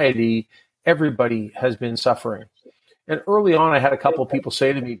society, everybody has been suffering. And early on, I had a couple of people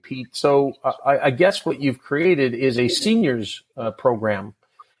say to me, Pete, so I guess what you've created is a seniors program.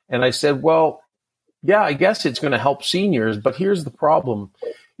 And I said, well, yeah, I guess it's going to help seniors. But here's the problem,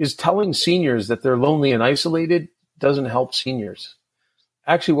 is telling seniors that they're lonely and isolated doesn't help seniors.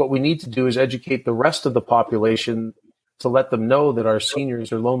 Actually, what we need to do is educate the rest of the population to let them know that our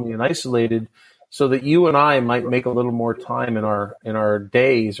seniors are lonely and isolated so that you and I might make a little more time in our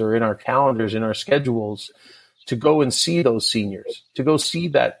days or in our calendars, in our schedules, to go and see those seniors, to go see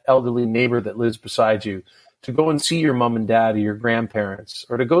that elderly neighbor that lives beside you, to go and see your mom and dad or your grandparents,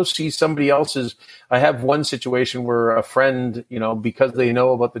 or to go see somebody else's. I have one situation where a friend, because they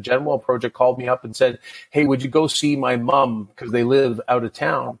know about the Genwell project, called me up and said, hey, would you go see my mom because they live out of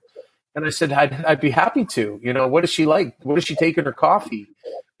town? And I said, I'd be happy to. What does she like? What does she take in her coffee?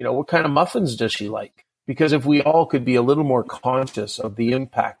 What kind of muffins does she like? Because if we all could be a little more conscious of the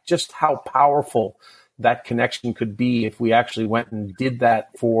impact, just how powerful that connection could be if we actually went and did that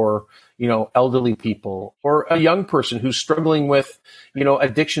for, elderly people or a young person who's struggling with,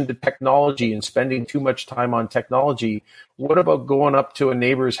 addiction to technology and spending too much time on technology. What about going up to a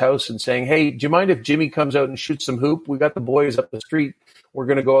neighbor's house and saying, hey, do you mind if Jimmy comes out and shoots some hoop? We got the boys up the street. We're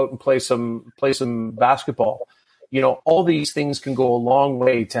going to go out and play some basketball. All these things can go a long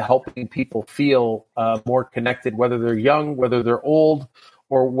way to helping people feel more connected, whether they're young, whether they're old,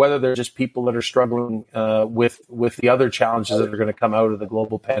 or whether they're just people that are struggling with the other challenges that are going to come out of the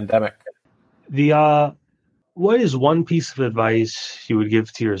global pandemic. What is one piece of advice you would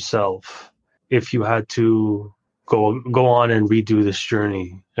give to yourself if you had to go on and redo this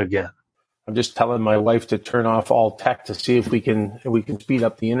journey again? I'm just telling my wife to turn off all tech to see if we can speed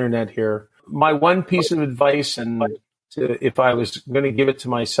up the internet here. My one piece of advice, and if I was going to give it to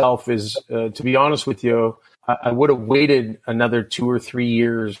myself, is to be honest with you, I would have waited another 2 or 3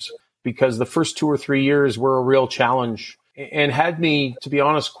 years, because the first 2 or 3 years were a real challenge and had me, to be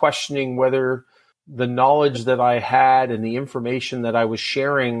honest, questioning whether the knowledge that I had and the information that I was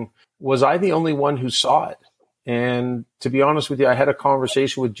sharing, was I the only one who saw it? And to be honest with you, I had a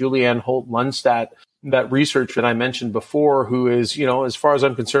conversation with Julianne Holt-Lundstad, that researcher that I mentioned before, who is, as far as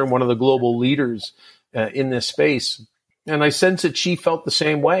I'm concerned, one of the global leaders in this space. And I sense that she felt the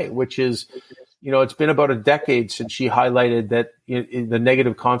same way, which is, it's been about a decade since she highlighted that the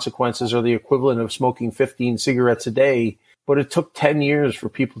negative consequences are the equivalent of smoking 15 cigarettes a day. But it took 10 years for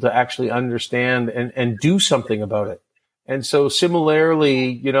people to actually understand and do something about it. And so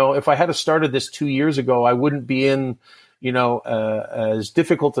similarly, if I had started this 2 years ago, I wouldn't be in, as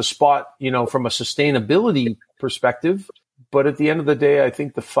difficult a spot, from a sustainability perspective. But at the end of the day, I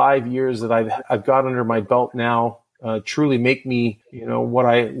think the 5 years that I've got under my belt now truly make me, what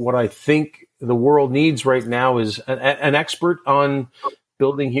I think the world needs right now is an expert on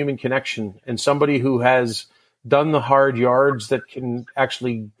building human connection, and somebody who has done the hard yards that can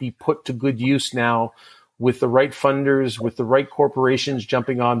actually be put to good use now with the right funders, with the right corporations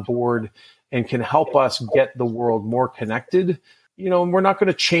jumping on board, and can help us get the world more connected. And we're not going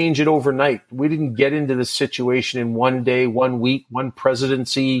to change it overnight. We didn't get into this situation in one day, 1 week, one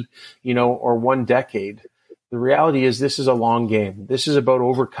presidency, or one decade. The reality is this is a long game. This is about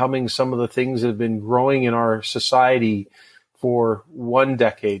overcoming some of the things that have been growing in our society for 1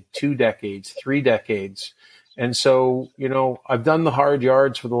 decade, 2 decades, 3 decades. And so, I've done the hard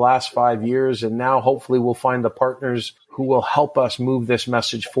yards for the last 5 years, and now hopefully we'll find the partners who will help us move this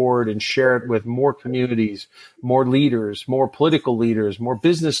message forward and share it with more communities, more leaders, more political leaders, more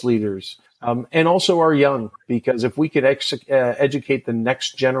business leaders, and also our young. Because if we could educate the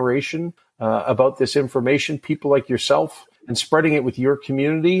next generation about this information, people like yourself, and spreading it with your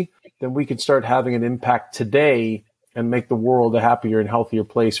community, then we can start having an impact today and make the world a happier and healthier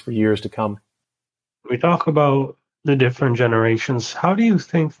place for years to come. We talk about the different generations. How do you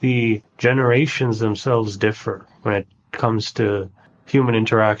think the generations themselves differ when it comes to human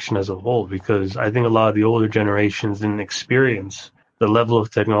interaction as a whole? Because I think a lot of the older generations didn't experience the level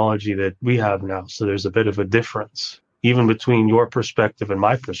of technology that we have now. So there's a bit of a difference, even between your perspective and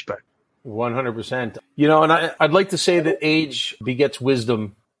my perspective. 100%. And I'd like to say that age begets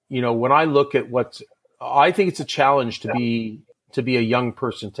wisdom. When I look at I think it's a challenge to be a young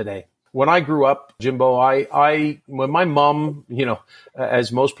person today. When I grew up, Jimbo, when my mom,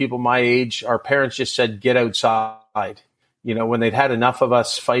 as most people my age, our parents just said, get outside. When they'd had enough of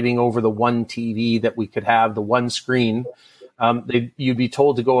us fighting over the one TV that we could have, the one screen, you'd be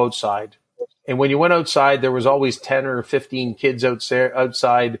told to go outside. And when you went outside, there was always 10 or 15 kids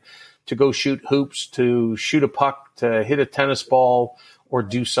outside to go shoot hoops, to shoot a puck, to hit a tennis ball, or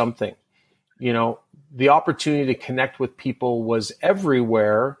do something. The opportunity to connect with people was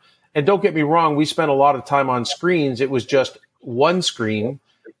everywhere. And don't get me wrong, we spent a lot of time on screens. It was just one screen,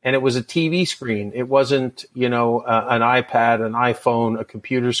 and it was a TV screen. It wasn't, an iPad, an iPhone, a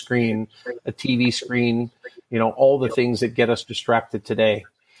computer screen, a TV screen, all the things that get us distracted today.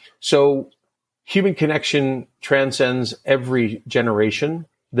 So human connection transcends every generation.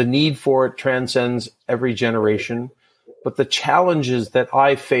 The need for it transcends every generation. But the challenges that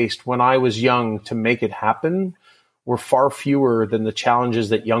I faced when I was young to make it happen were far fewer than the challenges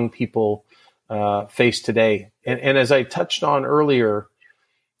that young people face today. And as I touched on earlier,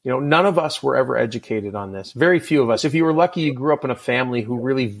 none of us were ever educated on this. Very few of us. If you were lucky, you grew up in a family who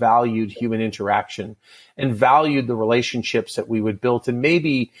really valued human interaction and valued the relationships that we would build, and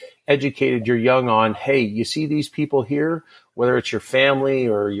maybe educated your young on, hey, you see these people here, whether it's your family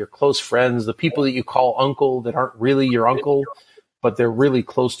or your close friends, the people that you call uncle that aren't really your uncle, but they're really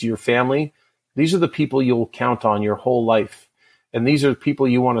close to your family. These are the people you'll count on your whole life. And these are the people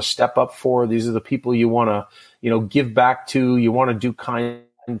you want to step up for. These are the people you want to, give back to, you want to do kind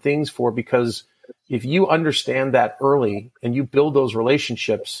things for, because if you understand that early and you build those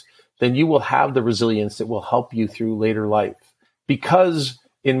relationships, then you will have the resilience that will help you through later life. Because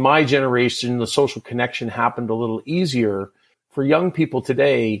in my generation, the social connection happened a little easier for young people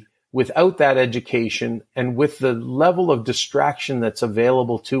today. Without that education and with the level of distraction that's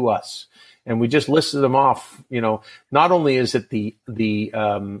available to us, and we just listed them off, not only is it the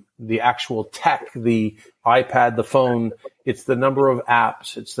actual tech, the iPad, the phone, it's the number of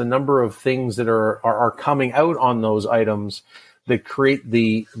apps, it's the number of things that are coming out on those items that create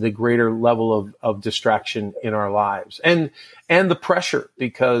the greater level of distraction in our lives. And the pressure,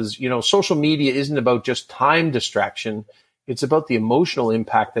 because, social media isn't about just time distraction. It's about the emotional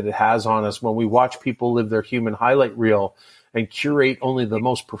impact that it has on us when we watch people live their human highlight reel and curate only the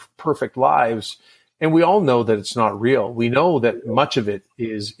most perfect lives. And we all know that it's not real. We know that much of it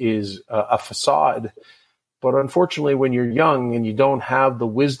is a facade. But unfortunately, when you're young and you don't have the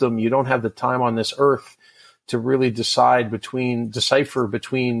wisdom, you don't have the time on this earth to really decipher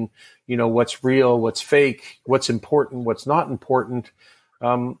between, what's real, what's fake, what's important, what's not important.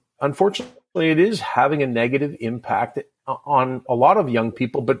 Unfortunately, it is having a negative impact on a lot of young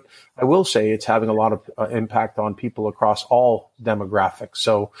people, but I will say it's having a lot of impact on people across all demographics.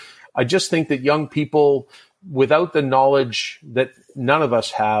 So I just think that young people, without the knowledge that none of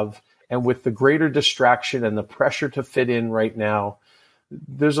us have, and with the greater distraction and the pressure to fit in right now,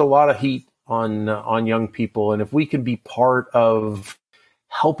 there's a lot of heat on young people. And if we can be part of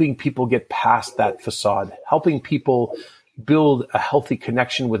helping people get past that facade, helping people build a healthy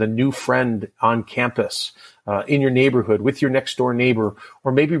connection with a new friend on campus, in your neighborhood, with your next door neighbor,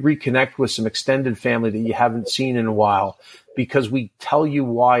 or maybe reconnect with some extended family that you haven't seen in a while, because we tell you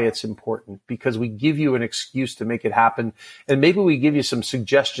why it's important, because we give you an excuse to make it happen. And maybe we give you some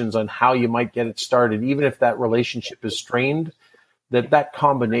suggestions on how you might get it started, even if that relationship is strained, that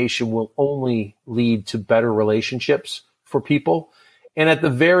combination will only lead to better relationships for people. And at the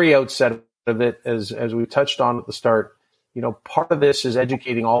very outset of it, as we touched on at the start, part of this is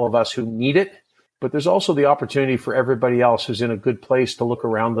educating all of us who need it, but there's also the opportunity for everybody else who's in a good place to look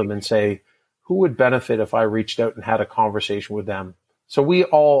around them and say, who would benefit if I reached out and had a conversation with them? So we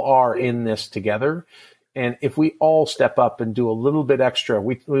all are in this together. And if we all step up and do a little bit extra,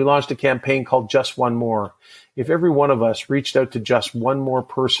 we launched a campaign called Just One More. If every one of us reached out to just one more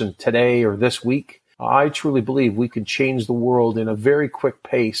person today or this week, I truly believe we can change the world in a very quick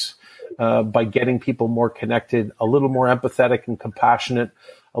pace by getting people more connected, a little more empathetic and compassionate,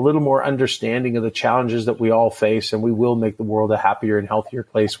 a little more understanding of the challenges that we all face, and we will make the world a happier and healthier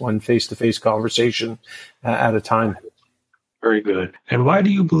place, one face-to-face conversation at a time. Very good. And why do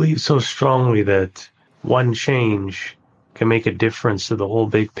you believe so strongly that one change can make a difference to the whole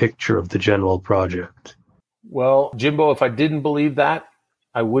big picture of the Genwell project? Well, Jimbo, if I didn't believe that,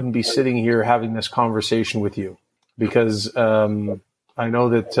 I wouldn't be sitting here having this conversation with you, because I know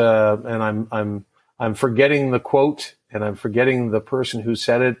that, and I'm forgetting the quote and I'm forgetting the person who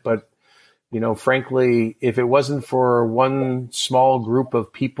said it, but frankly, if it wasn't for one small group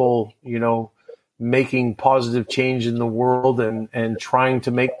of people, making positive change in the world and trying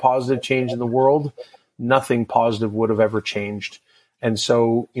to make positive change in the world, nothing positive would have ever changed. And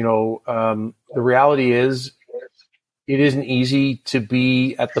so, the reality is, it isn't easy to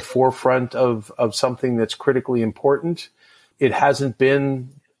be at the forefront of something that's critically important. It hasn't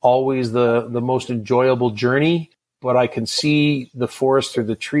been always the most enjoyable journey, but I can see the forest through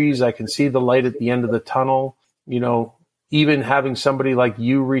the trees. I can see the light at the end of the tunnel. Even having somebody like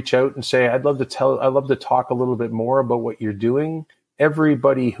you reach out and say, I'd love to talk a little bit more about what you're doing.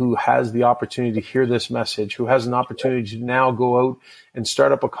 Everybody who has the opportunity to hear this message, who has an opportunity to now go out and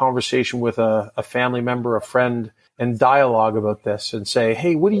start up a conversation with a family member, a friend, and dialogue about this and say,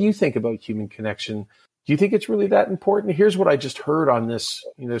 hey, what do you think about human connection? Do you think it's really that important? Here's what I just heard on this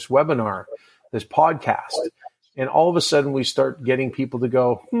webinar, this podcast. And all of a sudden we start getting people to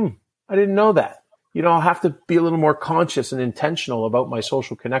go, I didn't know that. I'll have to be a little more conscious and intentional about my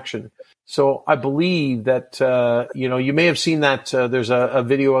social connection. So I believe that, you may have seen that there's a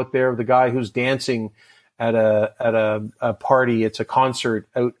video out there of the guy who's dancing at a party. It's a concert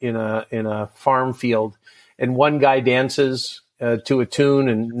out in a farm field. And one guy dances to a tune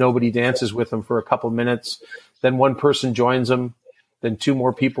and nobody dances with him for a couple minutes. Then one person joins him. Then two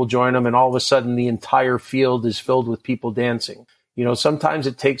more people join him. And all of a sudden the entire field is filled with people dancing. Sometimes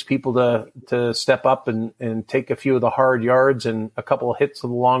it takes people to step up and take a few of the hard yards and a couple of hits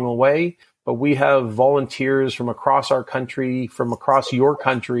along the way. But we have volunteers from across our country, from across your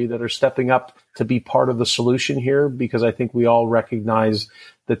country, that are stepping up to be part of the solution here, because I think we all recognize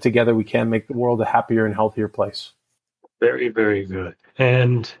that together we can make the world a happier and healthier place. Very, very good.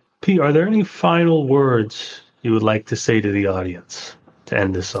 And Pete, are there any final words you would like to say to the audience to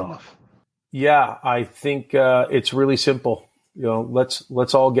end this off? Yeah, I think it's really simple.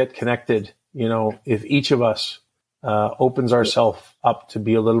 Let's all get connected. If each of us opens ourselves up to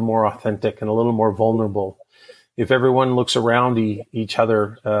be a little more authentic and a little more vulnerable, if everyone looks around each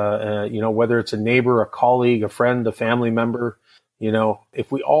other, whether it's a neighbor, a colleague, a friend, a family member,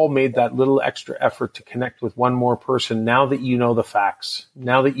 if we all made that little extra effort to connect with one more person, now that you know the facts,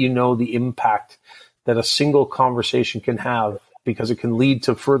 now that you know the impact that a single conversation can have, because it can lead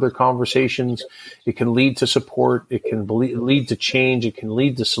to further conversations, it can lead to support, it can lead to change, it can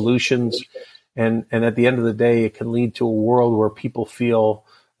lead to solutions. And at the end of the day, it can lead to a world where people feel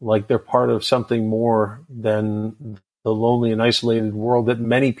like they're part of something more than the lonely and isolated world that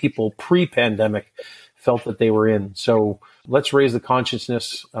many people pre-pandemic felt that they were in. So let's raise the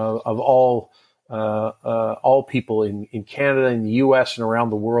consciousness of all people in Canada, in the US, and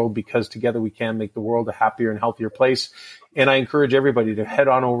around the world, because together we can make the world a happier and healthier place. And I encourage everybody to head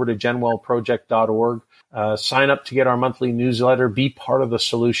on over to genwellproject.org, sign up to get our monthly newsletter, be part of the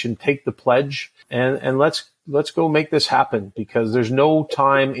solution, take the pledge, and let's go make this happen, because there's no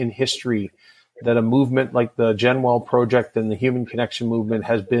time in history that a movement like the Genwell Project and the Human Connection movement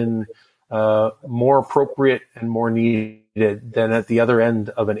has been more appropriate and more needed than at the other end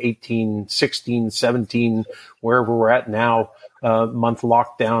of an 18, 16, 17, wherever we're at now, month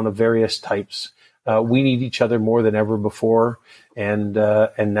lockdown of various types. We need each other more than ever before, and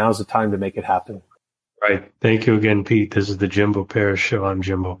now's the time to make it happen. Right. Thank you again, Pete. This is the Jimbo Paris Show. I'm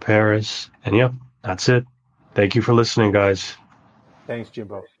Jimbo Paris. And yep, that's it. Thank you for listening, guys. Thanks,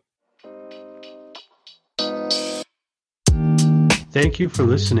 Jimbo. Thank you for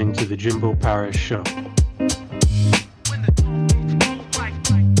listening to the Jimbo Paris Show.